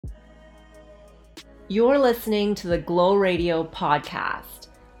You're listening to the Glow Radio podcast.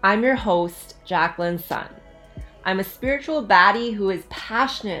 I'm your host, Jacqueline Sun. I'm a spiritual baddie who is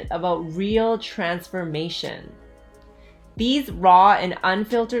passionate about real transformation. These raw and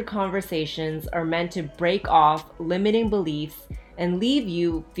unfiltered conversations are meant to break off limiting beliefs and leave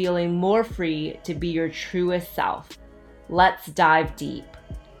you feeling more free to be your truest self. Let's dive deep.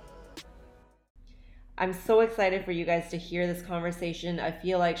 I'm so excited for you guys to hear this conversation. I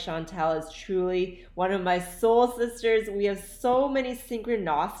feel like Chantel is truly one of my soul sisters. We have so many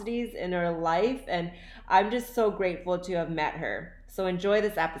synchronicities in our life, and I'm just so grateful to have met her. So enjoy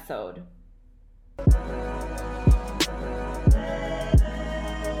this episode.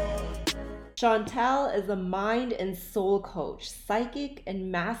 Chantel is a mind and soul coach, psychic,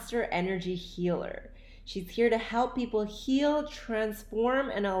 and master energy healer. She's here to help people heal, transform,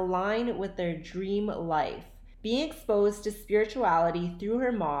 and align with their dream life. Being exposed to spirituality through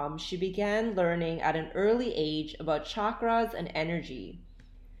her mom, she began learning at an early age about chakras and energy.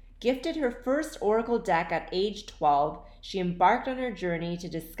 Gifted her first oracle deck at age 12, she embarked on her journey to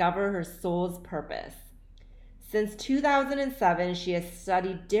discover her soul's purpose. Since 2007, she has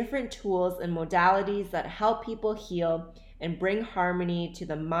studied different tools and modalities that help people heal and bring harmony to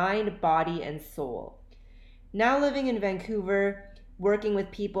the mind, body, and soul. Now living in Vancouver, working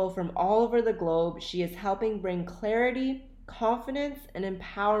with people from all over the globe, she is helping bring clarity, confidence, and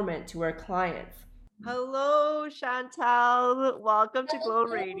empowerment to her clients. Hello, Chantel. Welcome to Glow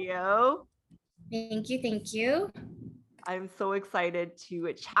Radio. Thank you. Thank you. I'm so excited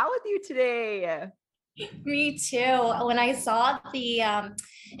to chat with you today. Me too. When I saw the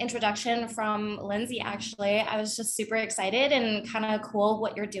introduction from Lindsay, actually, I was just super excited and kind of cool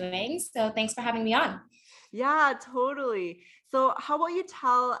what you're doing. So thanks for having me on. Yeah, totally. So how about you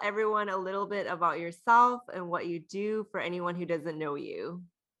tell everyone a little bit about yourself and what you do for anyone who doesn't know you?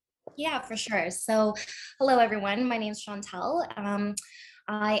 Yeah, for sure. So hello, everyone. My name is Chantel.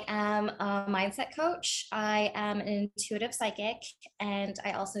 I am a mindset coach. I am an intuitive psychic, and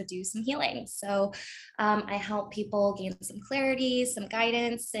I also do some healing. So I help people gain some clarity, some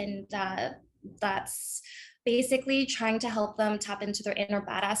guidance, and that's basically trying to help them tap into their inner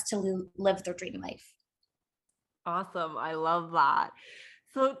badass to live their dream life. Awesome. I love that.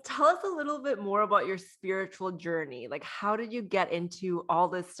 So tell us a little bit more about your spiritual journey. Like, how did you get into all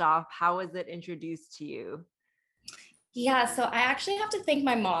this stuff? How was it introduced to you? Yeah, so I actually have to thank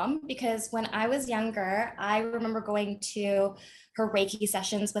my mom because when I was younger, I remember going to her Reiki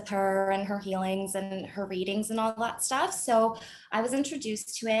sessions with her and her healings and her readings and all that stuff. So I was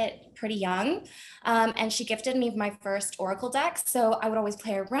introduced to it pretty young. And she gifted me my first Oracle deck. So I would always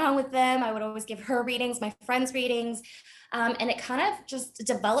play around with them. I would always give her readings, my friends' readings. And it kind of just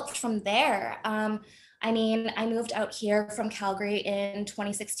developed from there. I moved out here from Calgary in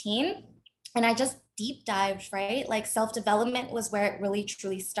 2016 and I just deep dived, right? Like self development was where it really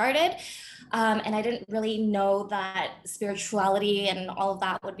truly started. And I didn't really know that spirituality and all of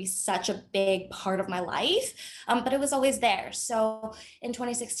that would be such a big part of my life, but it was always there. So in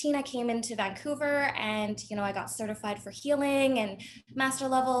 2016, I came into Vancouver and, I got certified for healing and master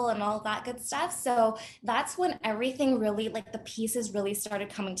level and all that good stuff. So that's when everything really, like the pieces really started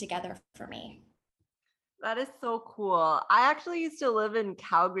coming together for me. That is so cool. I actually used to live in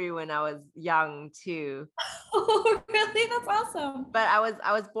Calgary when I was young too. Oh, really? That's awesome. But I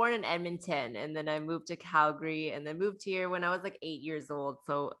was born in Edmonton and then I moved to Calgary and then moved here when I was like 8 years old.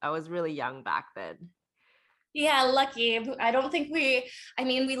 So I was really young back then. Yeah, lucky. I don't think we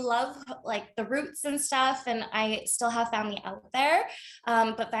love like the roots and stuff, and I still have family out there.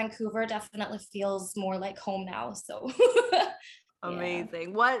 But Vancouver definitely feels more like home now. So yeah.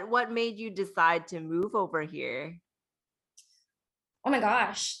 Amazing. What made you decide to move over here? Oh my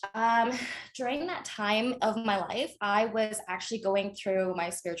gosh. During that time of my life, I was actually going through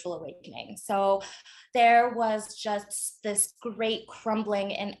my spiritual awakening. So there was just this great crumbling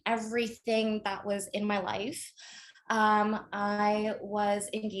in everything that was in my life. I was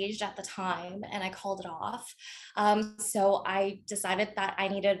engaged at the time and I called it off. So I decided that I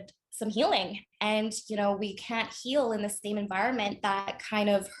needed some healing. And, we can't heal in the same environment that kind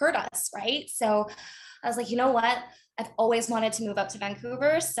of hurt us, right? So I was like, you know what? I've always wanted to move up to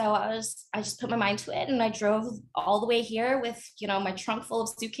Vancouver. So I just put my mind to it and I drove all the way here with, my trunk full of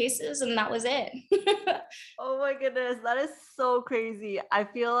suitcases and that was it. Oh my goodness, that is so crazy. I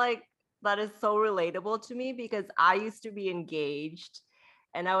feel like that is so relatable to me because I used to be engaged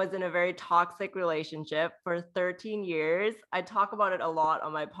and I was in a very toxic relationship for 13 years. I talk about it a lot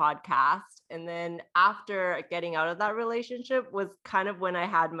on my podcast. And then after getting out of that relationship was kind of when I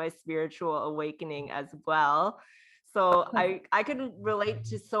had my spiritual awakening as well. So I can relate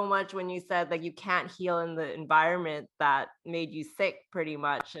to so much when you said like you can't heal in the environment that made you sick pretty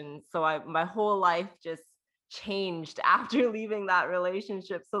much. And so my whole life just changed after leaving that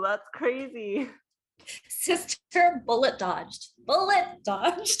relationship. So that's crazy. Sister, bullet dodged. Bullet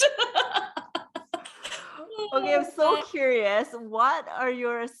dodged. Okay, I'm so curious. What are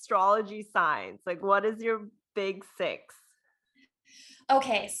your astrology signs? Like what is your big six?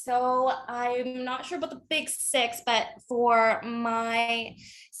 Okay, so I'm not sure about the big six, but my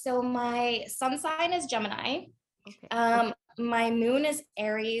sun sign is Gemini. Okay. My moon is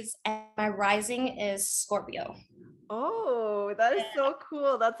Aries, and my rising is Scorpio. Oh, that is so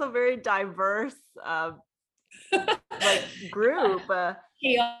cool. That's a very diverse like group.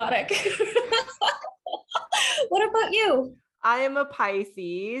 Chaotic. What about you? I am a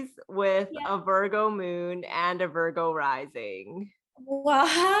Pisces with Yeah. a Virgo moon and a Virgo rising.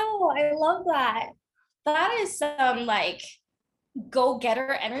 Wow, I love that. That is some like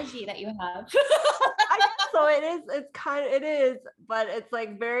go-getter energy that you have. I guess so. It is, but it's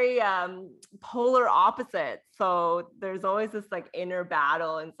like very polar opposite. So there's always this like inner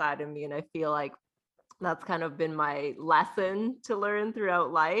battle inside of me. And I feel like that's kind of been my lesson to learn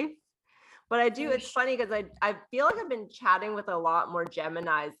throughout life. But it's funny because I feel like I've been chatting with a lot more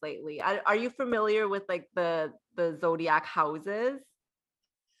Geminis lately. Are you familiar with like the zodiac houses?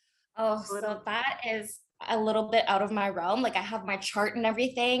 Oh, so that is a little bit out of my realm. Like I have my chart and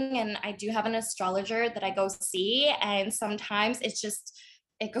everything, and I do have an astrologer that I go see, and sometimes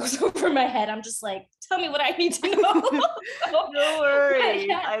it goes over my head. I'm just like, tell me what I need to know. No worries.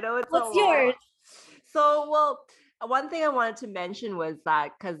 Yeah. I know it's what's yours? So, well, one thing I wanted to mention was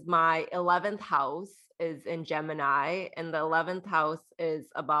that because my 11th house is in Gemini, and the 11th house is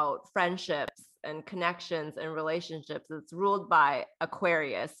about friendships and connections and relationships. It's ruled by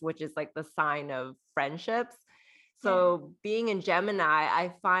Aquarius, which is like the sign of friendships. So being in Gemini,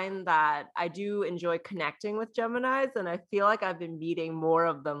 I find that I do enjoy connecting with Geminis, and I feel like I've been meeting more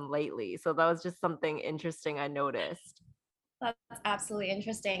of them lately. So that was just something interesting I noticed. That's absolutely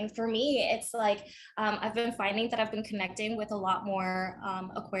interesting. For me, it's like I've been finding that I've been connecting with a lot more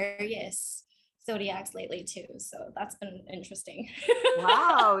Aquarius zodiacs lately too. So that's been interesting.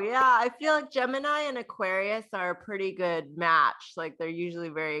 Wow. Yeah. I feel like Gemini and Aquarius are a pretty good match. Like they're usually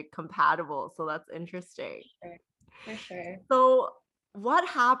very compatible. So that's interesting. For sure. So, what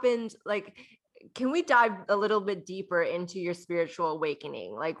happened? Like, can we dive a little bit deeper into your spiritual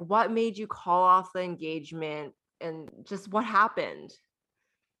awakening? Like, what made you call off the engagement and just what happened?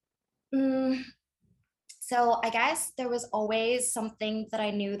 Mm, so I guess there was always something that I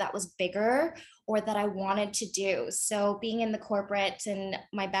knew that was bigger or that I wanted to do. So being in the corporate and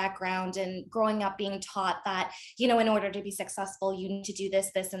my background and growing up being taught that, in order to be successful, you need to do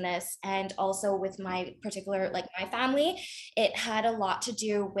this, this, and this. And also with my particular, like my family, it had a lot to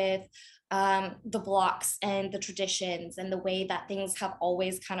do with the blocks and the traditions and the way that things have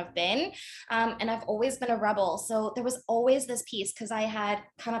always kind of been. And I've always been a rebel. So there was always this piece because I had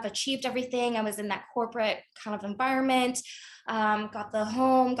kind of achieved everything. I was in that corporate kind of environment, got the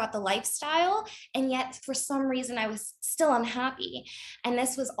home, got the lifestyle. And yet for some reason, I was still unhappy. And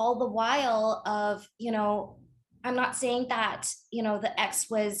this was all the while of, I'm not saying that, the ex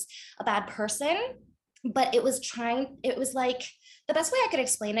was a bad person, but it was like, the best way I could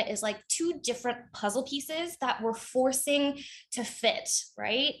explain it is like two different puzzle pieces that were forcing to fit,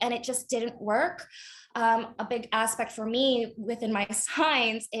 right? And it just didn't work. A big aspect for me within my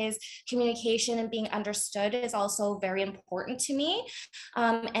signs is communication and being understood is also very important to me.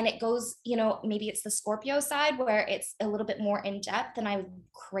 And it goes, maybe it's the Scorpio side where it's a little bit more in depth and I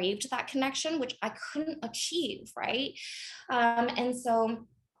craved that connection, which I couldn't achieve, right? And so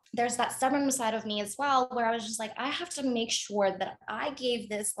there's that stubborn side of me as well, where I was just like, I have to make sure that I gave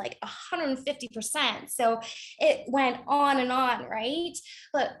this like 150%. So it went on and on, right?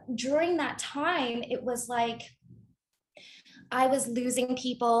 But during that time, it was like, I was losing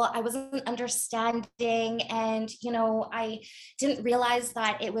people. I wasn't understanding. And, I didn't realize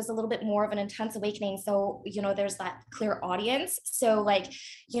that it was a little bit more of an intense awakening. So, there's that clear audience. So, like,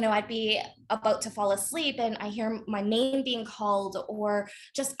 I'd be about to fall asleep and I hear my name being called, or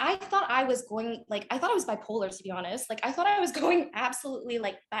just, I thought I was bipolar, to be honest. Like, I thought I was going absolutely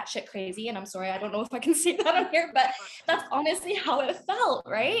like batshit crazy. And I'm sorry, I don't know if I can say that on here, but that's honestly how it felt.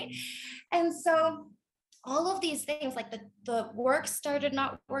 Right. And so, all of these things, like the work started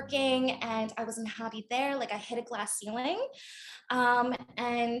not working and I wasn't happy there. Like I hit a glass ceiling.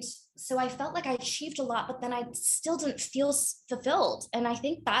 And so I felt like I achieved a lot, but then I still didn't feel fulfilled. And I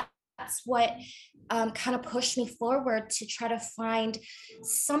think that that's what kind of pushed me forward to try to find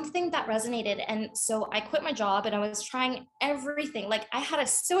something that resonated. And so I quit my job and I was trying everything. Like I had a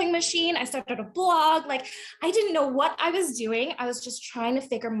sewing machine, I started a blog, like I didn't know what I was doing. I was just trying to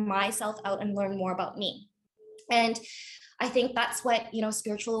figure myself out and learn more about me. And I think that's what,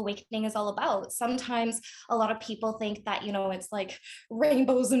 spiritual awakening is all about. Sometimes a lot of people think that, it's like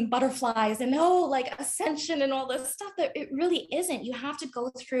rainbows and butterflies and like ascension and all this stuff, that it really isn't. You have to go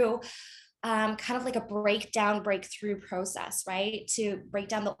through kind of like a breakthrough process, right? To break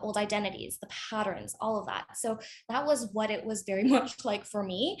down the old identities, the patterns, all of that. So that was what it was very much like for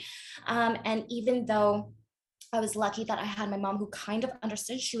me. And even though I was lucky that I had my mom who kind of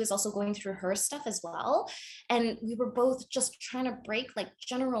understood. She was also going through her stuff as well. And we were both just trying to break like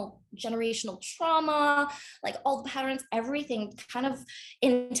generational trauma, like all the patterns, everything kind of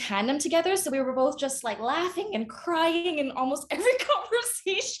in tandem together. So we were both just like laughing and crying in almost every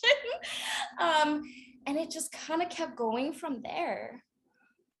conversation. And it just kind of kept going from there.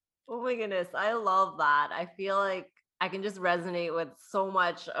 Oh my goodness, I love that. I feel like I can just resonate with so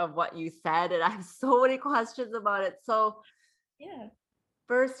much of what you said, and I have so many questions about it. So, Yeah.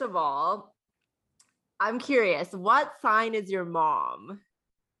 first of all, I'm curious, what sign is your mom?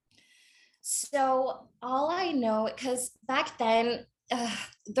 So all I know, because back then,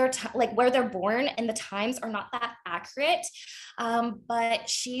 like where they're born and the times are not that accurate. But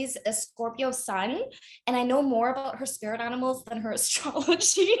she's a Scorpio sun, and I know more about her spirit animals than her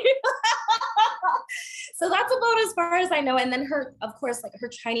astrology. So that's about as far as I know. And then her, of course, like her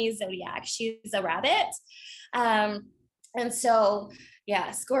Chinese zodiac, she's a rabbit. Um, and so yeah,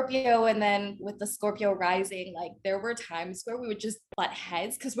 Scorpio, and then with the Scorpio rising, like there were times where we would just butt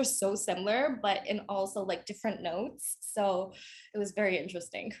heads because we're so similar, but in also like different notes. So it was very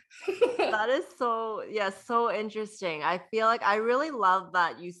interesting. That is so, yeah, so interesting. I feel like I really love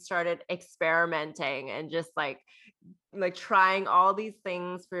that you started experimenting and just like trying all these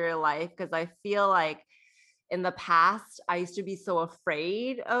things for your life, because I feel like in the past I used to be so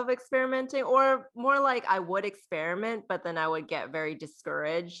afraid of experimenting, or more like I would experiment but then I would get very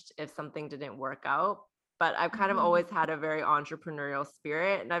discouraged if something didn't work out. But I've kind of Mhm. always had a very entrepreneurial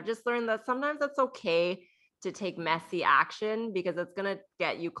spirit, and I've just learned that sometimes it's okay to take messy action because it's going to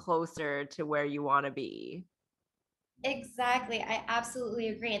get you closer to where you want to be. Exactly. I absolutely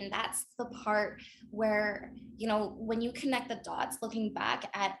agree. And that's the part where, when you connect the dots, looking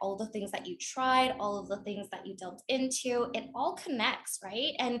back at all the things that you tried, all of the things that you delved into, it all connects,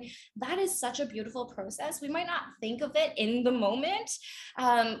 right? And that is such a beautiful process. We might not think of it in the moment,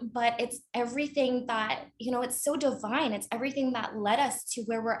 but it's everything that, it's so divine. It's everything that led us to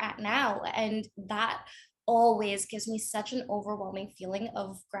where we're at now. And that always gives me such an overwhelming feeling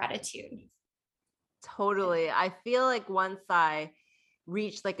of gratitude. Totally. I feel like once I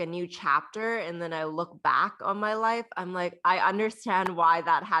reach like a new chapter and then I look back on my life, I'm like, I understand why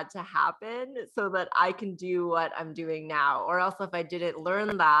that had to happen so that I can do what I'm doing now. Or else, if I didn't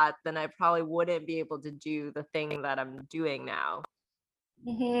learn that, then I probably wouldn't be able to do the thing that I'm doing now.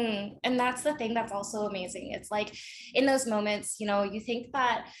 And that's the thing that's also amazing. It's like in those moments, you think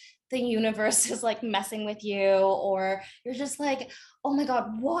that the universe is like messing with you, or you're just like, oh my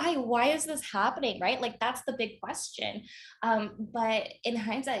God, why? Why is this happening? Right? Like that's the big question. But in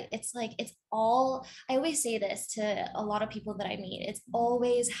hindsight, it's like it's all, I always say this to a lot of people that I meet, it's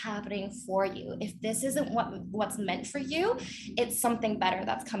always happening for you. If this isn't what's meant for you, it's something better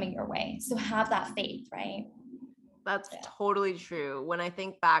that's coming your way. So have that faith, right? That's Yeah. totally true. When I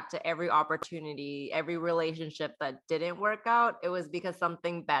think back to every opportunity, every relationship that didn't work out, it was because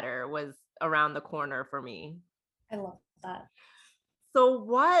something better was around the corner for me. I love that. So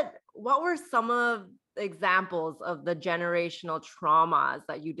what were some of the examples of the generational traumas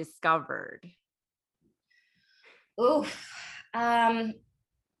that you discovered? Oh, um,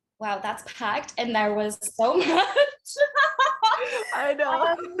 wow, that's packed, and there was so much. I know.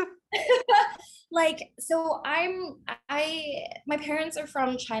 um, like, so my parents are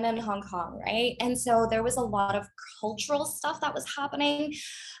from China and Hong Kong, right? And so there was a lot of cultural stuff that was happening.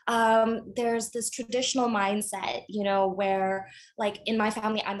 There's this traditional mindset, where like in my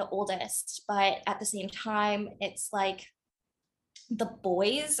family, I'm the oldest, but at the same time, it's like the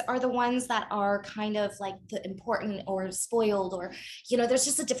boys are the ones that are kind of like the important or spoiled, or there's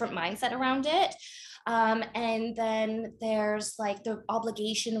just a different mindset around it. And then there's like the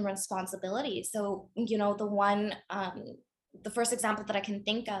obligation and responsibility. So the first example that I can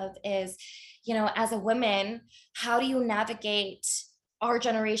think of is, as a woman, how do you navigate our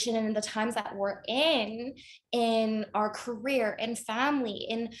generation and in the times that we're in our career and family,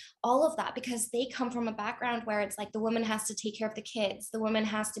 in all of that, because they come from a background where it's like the woman has to take care of the kids, the woman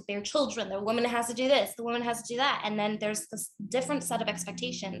has to bear children, the woman has to do this, the woman has to do that. And then there's this different set of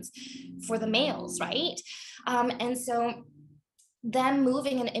expectations for the males, right? And so them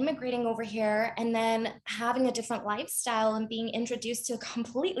moving and immigrating over here and then having a different lifestyle and being introduced to a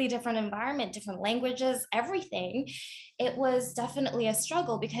completely different environment, different languages, everything, it was definitely a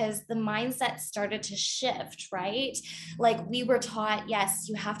struggle because the mindset started to shift, right? Like we were taught, yes,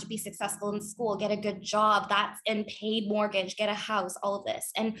 you have to be successful in school, get a good job, that's and paid mortgage, get a house, all of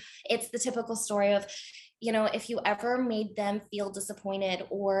this. And it's the typical story of, you know, if you ever made them feel disappointed,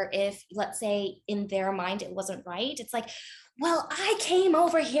 or if, let's say, in their mind it wasn't right, it's like, well, I came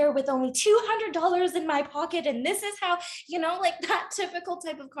over here with only $200 in my pocket, and this is how, you know, like that typical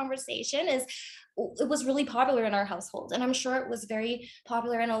type of conversation is, it was really popular in our household. And I'm sure it was very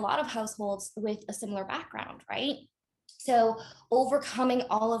popular in a lot of households with a similar background, right? So overcoming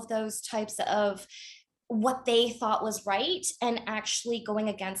all of those types of what they thought was right and actually going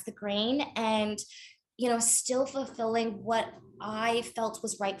against the grain and, you know, still fulfilling what I felt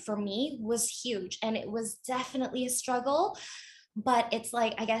was right for me was huge. And it was definitely a struggle. But it's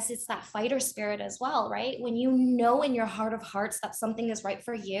like, I guess it's that fighter spirit as well, right? When you know in your heart of hearts that something is right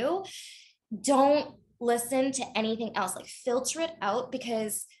for you, don't listen to anything else. Like filter it out,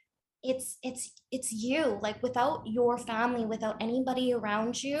 because it's you. Like without your family, without anybody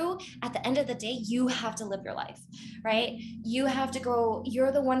around you, at the end of the day you have to live your life, right? You have to go,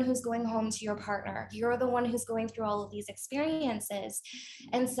 you're the one who's going home to your partner, you're the one who's going through all of these experiences.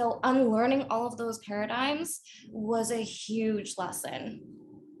 And so unlearning all of those paradigms was a huge lesson.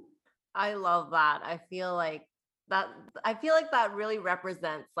 I love that. That I feel like that really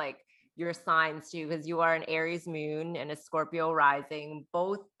represents like your signs too, because you are an Aries moon and a Scorpio rising,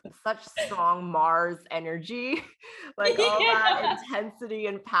 both such strong Mars energy, like all that Yeah. intensity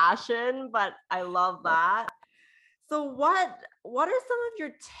and passion. But I love that. So what are some of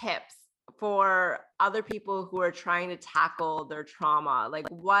your tips for other people who are trying to tackle their trauma? Like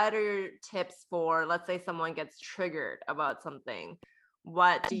what are your tips for, let's say someone gets triggered about something?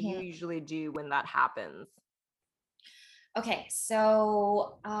 What do you Mhm. usually do when that happens? Okay,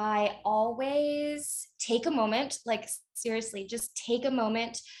 so I always take a moment, like seriously, just take a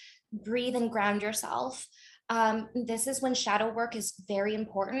moment, breathe and ground yourself. This is when shadow work is very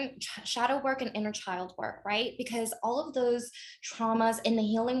important. Shadow work and inner child work, right? Because all of those traumas in the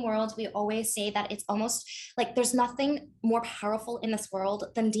healing world, we always say that it's almost like there's nothing more powerful in this world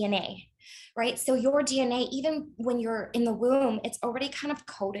than DNA, right? So your DNA, even when you're in the womb, it's already kind of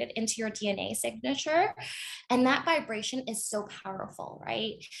coded into your DNA signature. And that vibration is so powerful,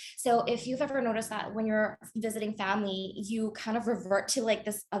 right? So if you've ever noticed that when you're visiting family, you kind of revert to like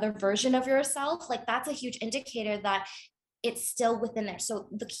this other version of yourself, like that's a huge indicator that it's still within there. So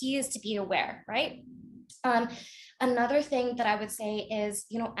the key is to be aware, right? Um, Another thing that I would say is,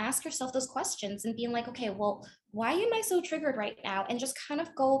 you know, ask yourself those questions and being like, okay, well, why am I so triggered right now? And just kind of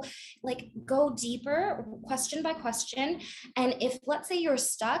go deeper, question by question. And if, let's say, you're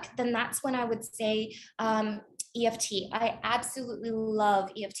stuck, then that's when I would say, EFT. I absolutely love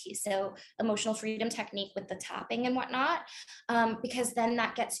EFT. So emotional freedom technique with the tapping and whatnot, because then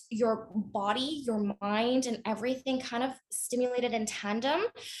that gets your body, your mind, and everything kind of stimulated in tandem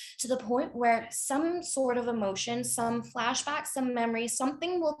to the point where some sort of emotion, some flashback, some memory,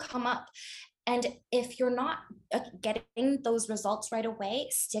 something will come up. And if you're not getting those results right away,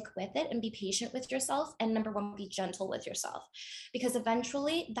 stick with it and be patient with yourself. And number one, be gentle with yourself, because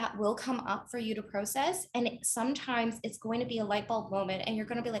eventually that will come up for you to process. And sometimes it's going to be a light bulb moment and you're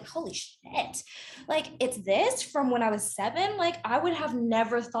going to be like, holy shit, like it's this from when I was 7. Like I would have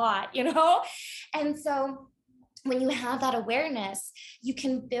never thought, you know? And so when you have that awareness, you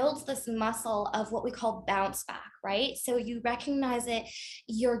can build this muscle of what we call bounce back, right? So you recognize it,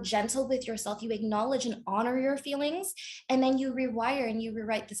 you're gentle with yourself, you acknowledge and honor your feelings, and then you rewire and you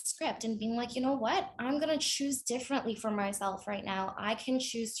rewrite the script and being like, you know what? I'm going to choose differently for myself right now. I can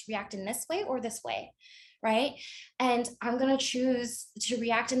choose to react in this way or this way. Right. And I'm going to choose to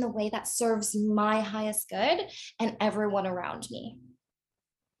react in the way that serves my highest good and everyone around me.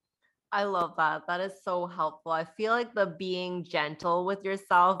 I love that. That is so helpful. I feel like the being gentle with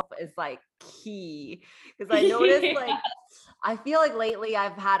yourself is like key because I noticed like I feel like lately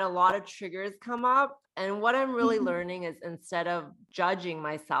I've had a lot of triggers come up. And what I'm really learning is instead of judging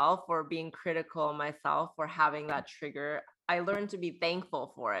myself or being critical of myself for having that trigger, I learned to be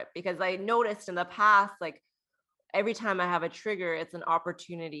thankful for it because I noticed in the past, like every time I have a trigger, it's an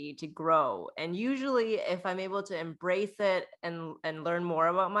opportunity to grow. And usually if I'm able to embrace it and learn more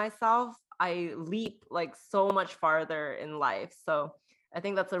about myself, I leap like so much farther in life. So I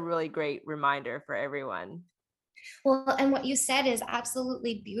think that's a really great reminder for everyone. Well, and what you said is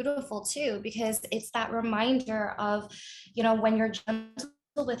absolutely beautiful too, because it's that reminder of, when you're gentle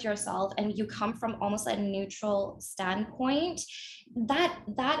with yourself and you come from almost a neutral standpoint,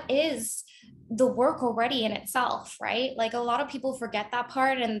 that is the work already in itself, right? Like a lot of people forget that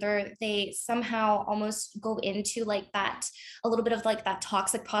part, and they somehow almost go into like that, a little bit of like that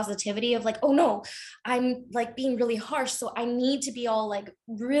toxic positivity of like, oh no, I'm like being really harsh, so I need to be all like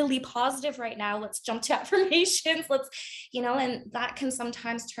really positive right now. Let's jump to affirmations. And that can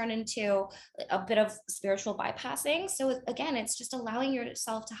sometimes turn into a bit of spiritual bypassing. So again, it's just allowing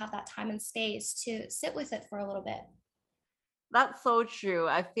yourself to have that time and space to sit with it for a little bit. That's so true.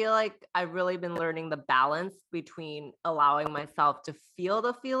 I feel like I've really been learning the balance between allowing myself to feel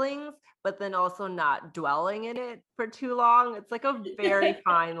the feelings, but then also not dwelling in it for too long. It's like a very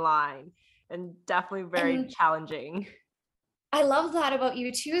fine line and definitely very And challenging. I love that about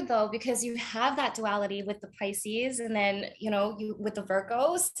you too, though, because you have that duality with the Pisces and then, you with the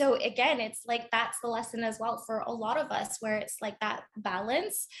Virgos. So again, it's like that's the lesson as well for a lot of us, where it's like that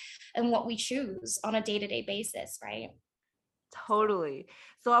balance and what we choose on a day-to-day basis, right? Totally.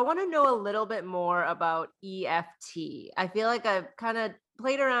 So I want to know a little bit more about EFT. I feel like I've kind of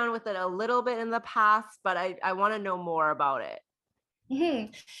played around with it a little bit in the past, but I want to know more about it.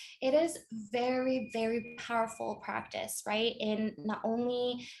 Mhm. It is very, very powerful practice, right? In not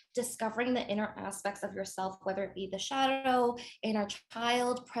only discovering the inner aspects of yourself, whether it be the shadow, inner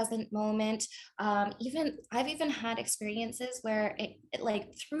child, present moment. Even I've even had experiences where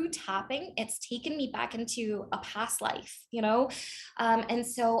like through tapping, it's taken me back into a past life, and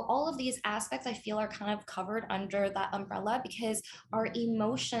so all of these aspects I feel are kind of covered under that umbrella because our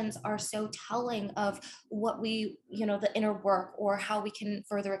emotions are so telling of what the inner work or how we can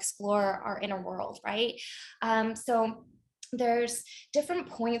further explore our inner world, right? So there's different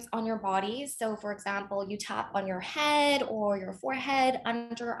points on your body. So, for example, you tap on your head or your forehead,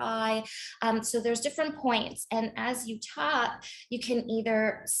 under eye. So there's different points, and as you tap, you can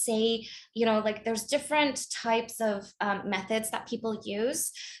either say, like there's different types of methods that people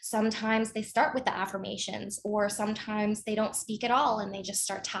use. Sometimes they start with the affirmations, or sometimes they don't speak at all and they just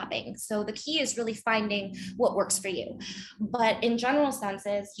start tapping. So the key is really finding what works for you. But in general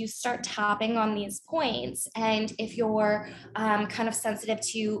senses, you start tapping on these points, and if you're kind of sensitive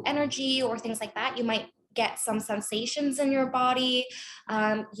to energy or things like that, you might get some sensations in your body.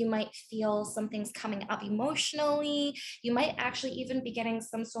 You might feel some things coming up emotionally. You might actually even be getting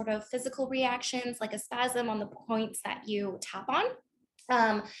some sort of physical reactions, like a spasm on the points that you tap on.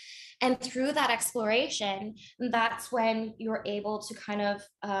 Um, and through that exploration, that's when you're able to kind of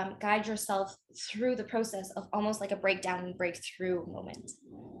guide yourself through the process of almost like a breakdown and breakthrough moment.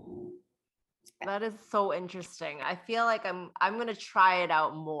 That is so interesting. I feel like I'm going to try it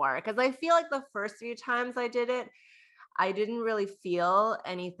out more because I feel like the first few times I did it, I didn't really feel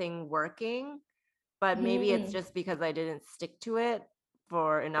anything working, but maybe it's Mhm. just because I didn't stick to it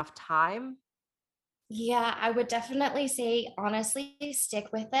for enough time. Yeah, I would definitely say honestly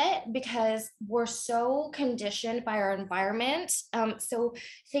stick with it because we're so conditioned by our environment. So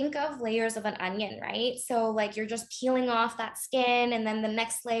think of layers of an onion, right? So like you're just peeling off that skin and then the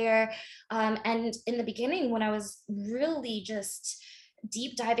next layer. And in the beginning, when I was really just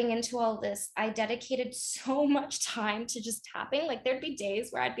deep diving into all this, I dedicated so much time to just tapping. Like there'd be days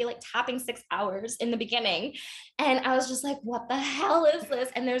where I'd be like tapping 6 hours in the beginning. And I was just like, what the hell is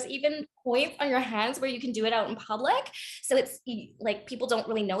this? And there's even points on your hands where you can do it out in public. So it's like people don't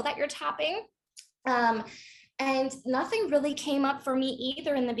really know that you're tapping. Um, and nothing really came up for me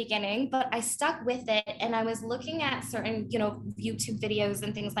either in the beginning, but I stuck with it and I was looking at certain, YouTube videos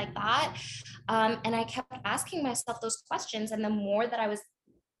and things like that. And I kept asking myself those questions. And the more that I was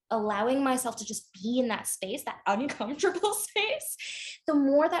allowing myself to just be in that space, that uncomfortable space, the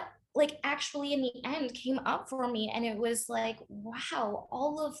more that like actually in the end came up for me. And it was like, wow,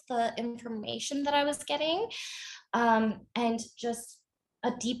 all of the information that I was getting, and just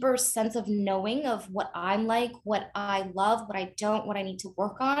a deeper sense of knowing of what I'm like, what I love, what I don't, what I need to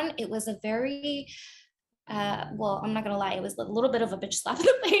work on. It was a very well, I'm not gonna lie, it was a little bit of a bitch slap in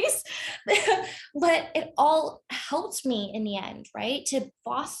the face, but it all helped me in the end, right? To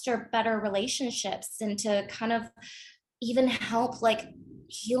foster better relationships and to kind of even help like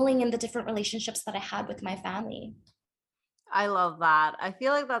healing in the different relationships that I had with my family. I love that. I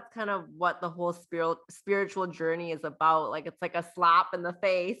feel like that's kind of what the whole spiritual journey is about. Like it's like a slap in the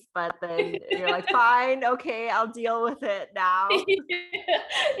face, but then you're like, fine, okay, I'll deal with it now.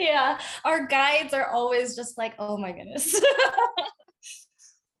 Yeah, our guides are always just like, oh my goodness.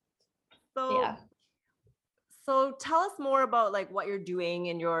 So Yeah. so tell us more about like what you're doing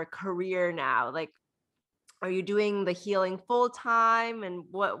in your career now. Like are you doing the healing full time and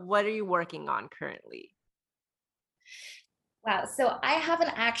what are you working on currently? Wow. So I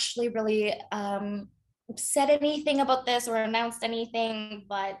haven't actually really said anything about this or announced anything,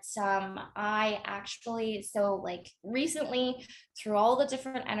 but I actually, so like recently, through all the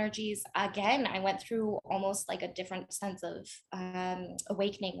different energies, again, I went through almost like a different sense of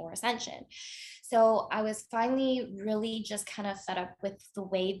awakening or ascension. So I was finally really just kind of fed up with the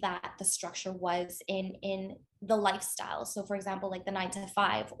way that the structure was in the lifestyle. So for example, like the 9 to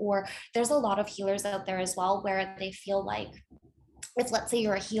 5, or there's a lot of healers out there as well where they feel like if let's say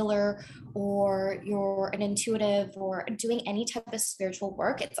you're a healer or you're an intuitive or doing any type of spiritual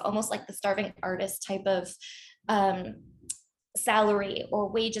work, it's almost like the starving artist type of um, salary or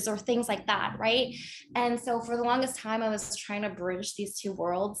wages or things like that, right? And so for the longest time, I was trying to bridge these two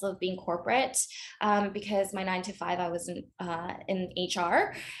worlds of being corporate, because my 9 to 5, I was in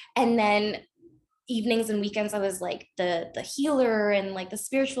HR, and then evenings and weekends I was like the healer and like the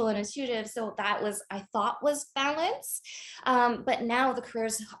spiritual and intuitive, so that was, I thought, was balance. But now the career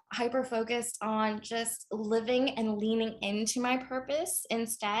is hyper focused on just living and leaning into my purpose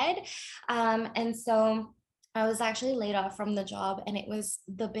instead. And so I was actually laid off from the job, and it was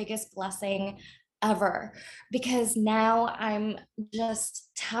the biggest blessing ever, because now I'm just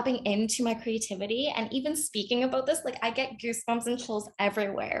tapping into my creativity. And even speaking about this, like I get goosebumps and chills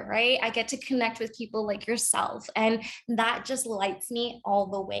everywhere, right? I get to connect with people like yourself, and that just lights me all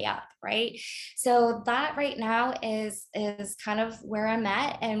the way up, right? So that right now is kind of where I'm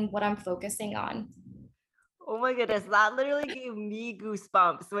at and what I'm focusing on. Oh my goodness, that literally gave me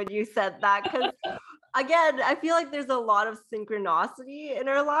goosebumps when you said that because again, I feel like there's a lot of synchronicity in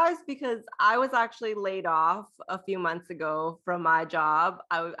our lives because I was actually laid off a few months ago from my job.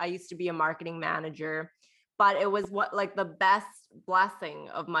 I used to be a marketing manager, but it was what like the best blessing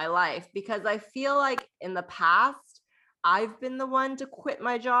of my life because I feel like in the past, I've been the one to quit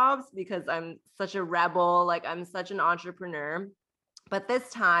my jobs because I'm such a rebel, like I'm such an entrepreneur. But this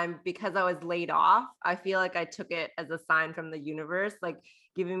time, because I was laid off, I feel like I took it as a sign from the universe, like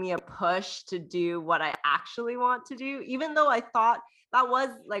giving me a push to do what I actually want to do, even though I thought that was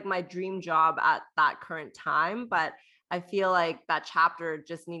like my dream job at that current time. But I feel like that chapter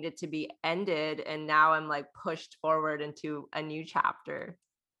just needed to be ended. And now I'm like pushed forward into a new chapter.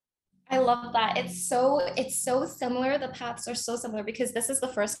 I love that. It's so similar. The paths are so similar because this is the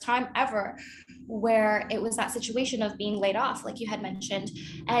first time ever where it was that situation of being laid off, like you had mentioned.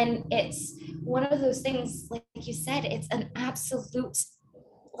 And it's one of those things, like you said, it's an absolute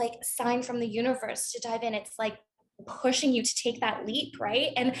like sign from the universe to dive in. It's like pushing you to take that leap, right?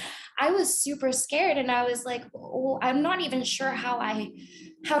 And I was super scared, and I was like, oh, I'm not even sure how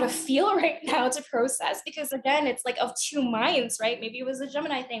to feel right now to process, because again, it's like of two minds, right? Maybe it was a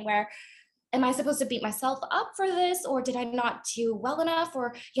Gemini thing where, am I supposed to beat myself up for this, or did I not do well enough,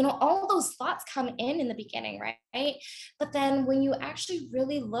 or all those thoughts come in the beginning, right? But then when you actually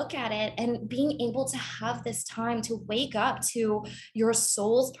really look at it, and being able to have this time to wake up to your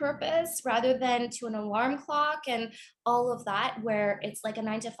soul's purpose rather than to an alarm clock and all of that, where it's like a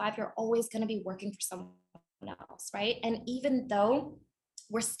 9 to 5, you're always going to be working for someone else, right? And even though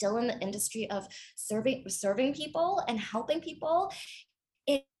we're still in the industry of serving people and helping people,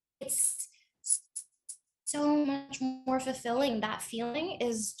 it's so much more fulfilling. That feeling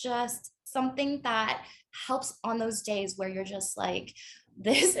is just something that helps on those days where you're just like,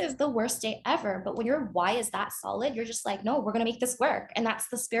 this is the worst day ever. But when your why is that solid, you're just like, no, we're going to make this work. And that's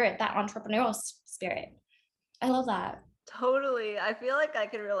the spirit, that entrepreneurial spirit. I love that. Totally. I feel like I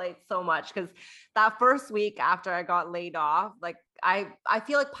can relate so much because that first week after I got laid off, like I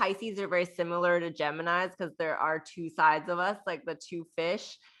feel like Pisces are very similar to Geminis because there are two sides of us, like the two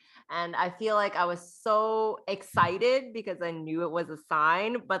fish. And I feel like I was so excited because I knew it was a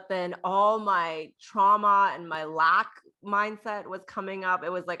sign, but then all my trauma and my lack mindset was coming up.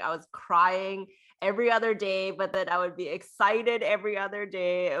 It was like I was crying every other day, but then I would be excited every other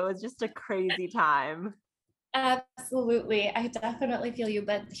day. It was just a crazy time. Absolutely. I definitely feel you.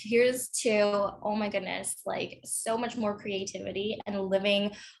 But here's to, oh my goodness, like so much more creativity and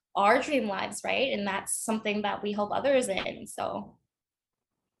living our dream lives, right? And that's something that we help others in. So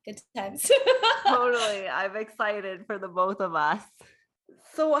good times. Totally. I'm excited for the both of us.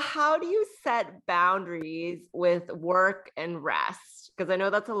 So how do you set boundaries with work and rest? Because I know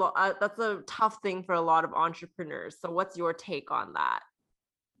that's a lot, that's a tough thing for a lot of entrepreneurs. So what's your take on that?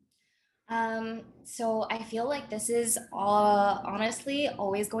 So I feel like this is honestly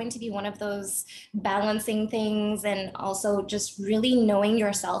always going to be one of those balancing things, and also just really knowing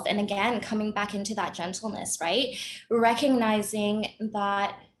yourself. And again, coming back into that gentleness, right? Recognizing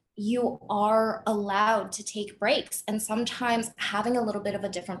that you are allowed to take breaks, and sometimes having a little bit of a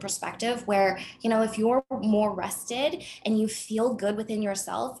different perspective where, if you're more rested and you feel good within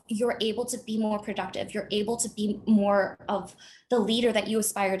yourself, you're able to be more productive. You're able to be more of the leader that you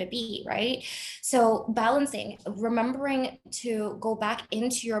aspire to be, right? So, balancing, remembering to go back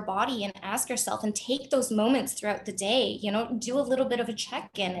into your body and ask yourself and take those moments throughout the day, do a little bit of a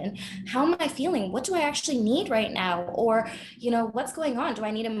check in and how am I feeling? What do I actually need right now? Or, what's going on? Do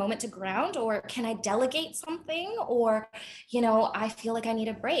I need a moment to ground, or can I delegate something? Or, I feel like I need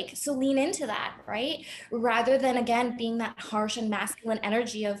a break. So, lean into that, right? Rather than again being that harsh and masculine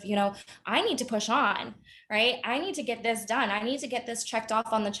energy of, I need to push on, right? I need to get this done. I need to get this checked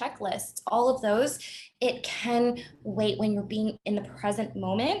off on the checklist. All of those, it can wait when you're being in the present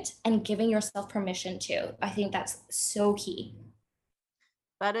moment and giving yourself permission to. I think that's so key.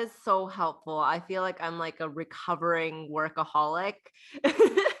 That is so helpful. I feel like I'm like a recovering workaholic.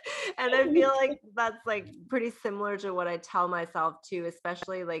 And I feel like that's like pretty similar to what I tell myself too,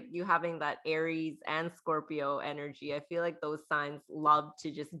 especially like you having that Aries and Scorpio energy. I feel like those signs love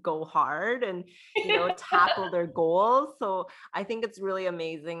to just go hard and, tackle their goals. So I think it's really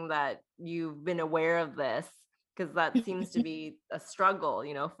amazing that you've been aware of this because that seems to be a struggle,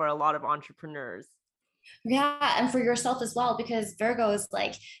 for a lot of entrepreneurs. Yeah, and for yourself as well, because Virgo is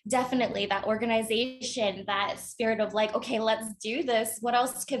like definitely that organization, that spirit of like, okay, let's do this. What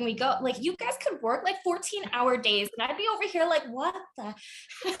else can we go? Like, you guys could work like 14-hour days, and I'd be over here like, what the?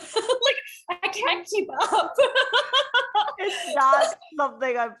 Like, I can't keep up. It's not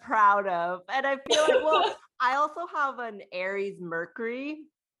something I'm proud of. And I feel like, well, I also have an Aries Mercury.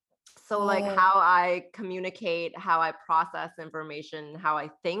 So, like, Oh, how I communicate, how I process information, how I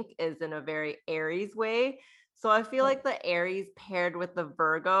think is in a very Aries way. So, I feel like the Aries paired with the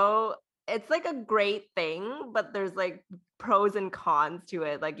Virgo, it's like a great thing, but there's like pros and cons to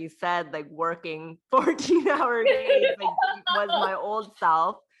it. Like you said, like working 14-hour days, like was my old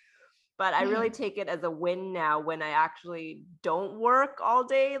self. But I really take it as a win now when I actually don't work all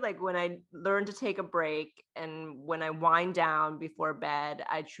day. Like when I learn to take a break and when I wind down before bed,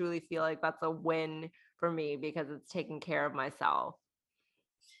 I truly feel like that's a win for me because it's taking care of myself.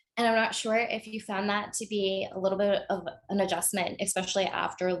 and I'm not sure if you found that to be a little bit of an adjustment, especially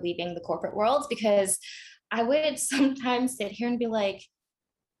after leaving the corporate world, because I would sometimes sit here and be like,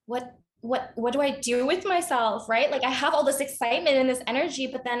 what do I do with myself, right? Like I have all this excitement and this energy,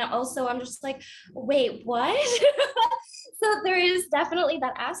 but then also I'm just like, wait, what? So there is definitely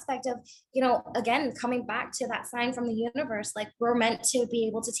that aspect of, again, coming back to that sign from the universe, like we're meant to be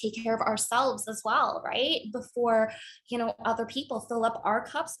able to take care of ourselves as well, right? Before, other people fill up our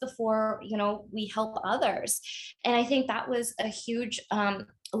cups before, we help others. And I think that was a huge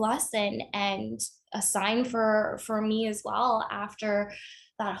lesson and a sign for me as well after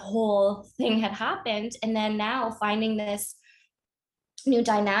that whole thing had happened. And then now finding this new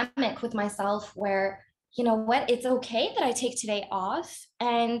dynamic with myself where, what, it's okay that I take today off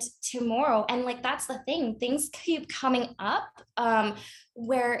and tomorrow. And like, that's the thing, things keep coming up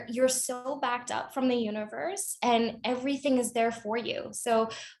where you're so backed up from the universe and everything is there for you. So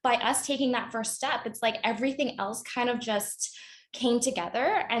by us taking that first step, it's like everything else kind of just came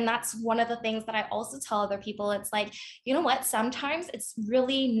together. And that's one of the things that I also tell other people. It's like, you know what? Sometimes it's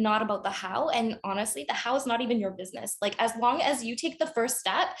really not about the how. And honestly, the how is not even your business. Like, as long as you take the first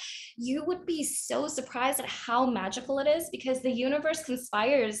step, you would be so surprised at how magical it is because the universe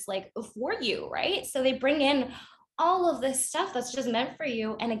conspires like for you, right? So they bring in all of this stuff that's just meant for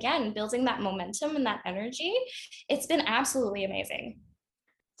you. And again, building that momentum and that energy, it's been absolutely amazing.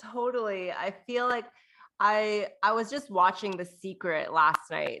 Totally. I feel like I was just watching The Secret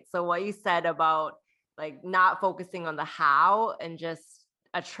last night. So what you said about like not focusing on the how and just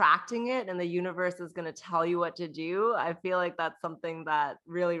attracting it and the universe is going to tell you what to do. I feel like that's something that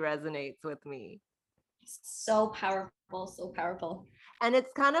really resonates with me. So powerful, so powerful. And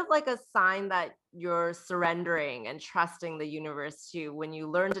it's kind of like a sign that you're surrendering and trusting the universe too when you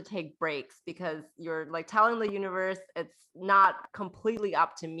learn to take breaks because you're like telling the universe it's not completely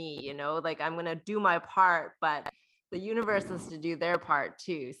up to me, like I'm going to do my part, but the universe has to do their part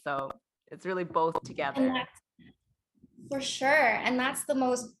too. So it's really both And together. that For sure. And that's the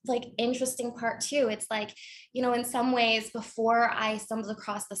most like interesting part too. It's like, in some ways, before I stumbled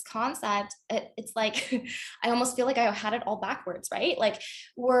across this concept, it's like I almost feel like I had it all backwards, right? Like,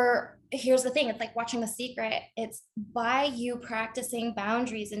 here's the thing, it's like watching The Secret. It's by you practicing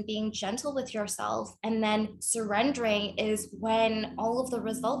boundaries and being gentle with yourself and then surrendering is when all of the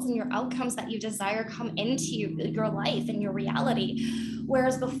results and your outcomes that you desire come into your life and your reality.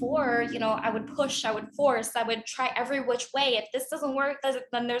 Whereas before, I would push, I would force, I would try every which way. If this doesn't work,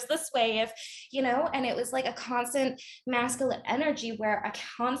 then there's this way. And it was like a constant masculine energy where I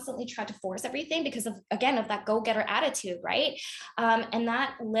constantly tried to force everything because of that go-getter attitude, right? And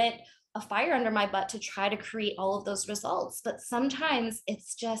that lit a fire under my butt to try to create all of those results. But sometimes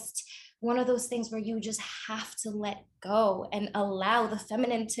it's just one of those things where you just have to let go and allow the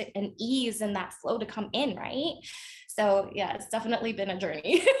feminine and ease and that flow to come in, right? So yeah, it's definitely been a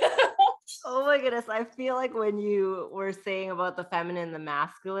journey. Oh my goodness. I feel like when you were saying about the feminine, the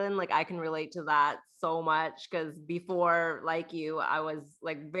masculine, like I can relate to that so much because before, like you, I was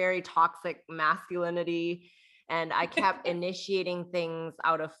like very toxic masculinity and I kept initiating things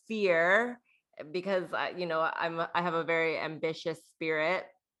out of fear because I have a very ambitious spirit.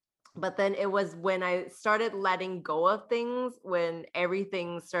 But then it was when I started letting go of things when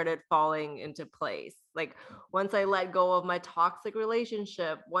everything started falling into place. Like once I let go of my toxic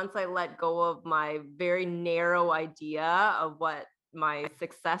relationship, once I let go of my very narrow idea of what my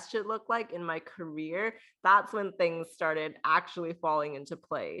success should look like in my career, that's when things started actually falling into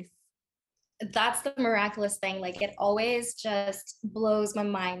place. That's the miraculous thing. Like it always just blows my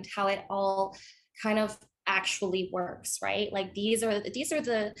mind how it all kind of actually works, right? Like these are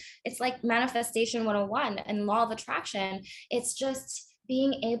the it's like manifestation 101 and law of attraction. It's just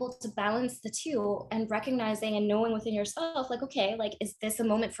being able to balance the two and recognizing and knowing within yourself, like, okay, like, is this a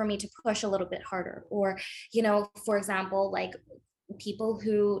moment for me to push a little bit harder? Or, for example, like people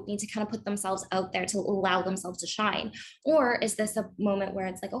who need to kind of put themselves out there to allow themselves to shine? Or is this a moment where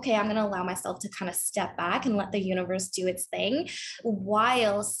it's like, okay, I'm going to allow myself to kind of step back and let the universe do its thing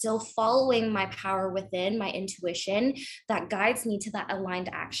while still following my power within, my intuition that guides me to that aligned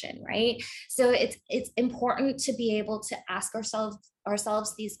action, right? So it's important to be able to ask ourselves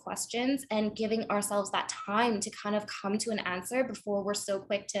these questions and giving ourselves that time to kind of come to an answer before we're so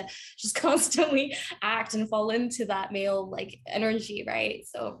quick to just constantly act and fall into that male like energy, right?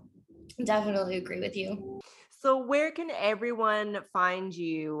 So definitely agree with you. So where can everyone find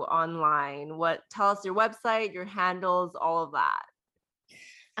you online? Tell us your website, your handles, all of that.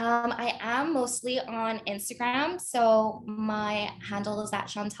 I am mostly on Instagram. So my handle is at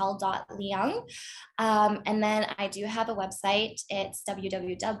chantel.leung. And then I do have a website. It's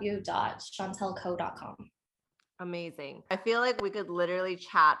www.chantelco.com. Amazing. I feel like we could literally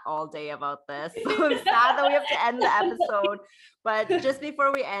chat all day about this. So I'm sad that we have to end the episode. But just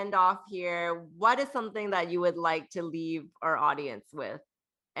before we end off here, what is something that you would like to leave our audience with?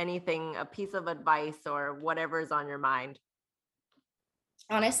 Anything, a piece of advice or whatever is on your mind?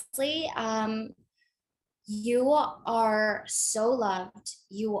 Honestly, you are so loved.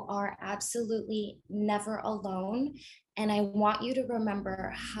 You are absolutely never alone. And I want you to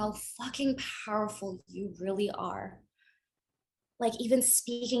remember how fucking powerful you really are. Like, even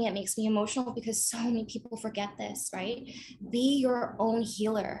speaking, it makes me emotional because so many people forget this, right? Be your own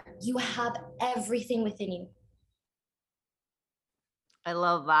healer. You have everything within you. I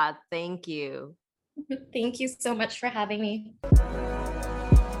love that. Thank you. Thank you so much for having me.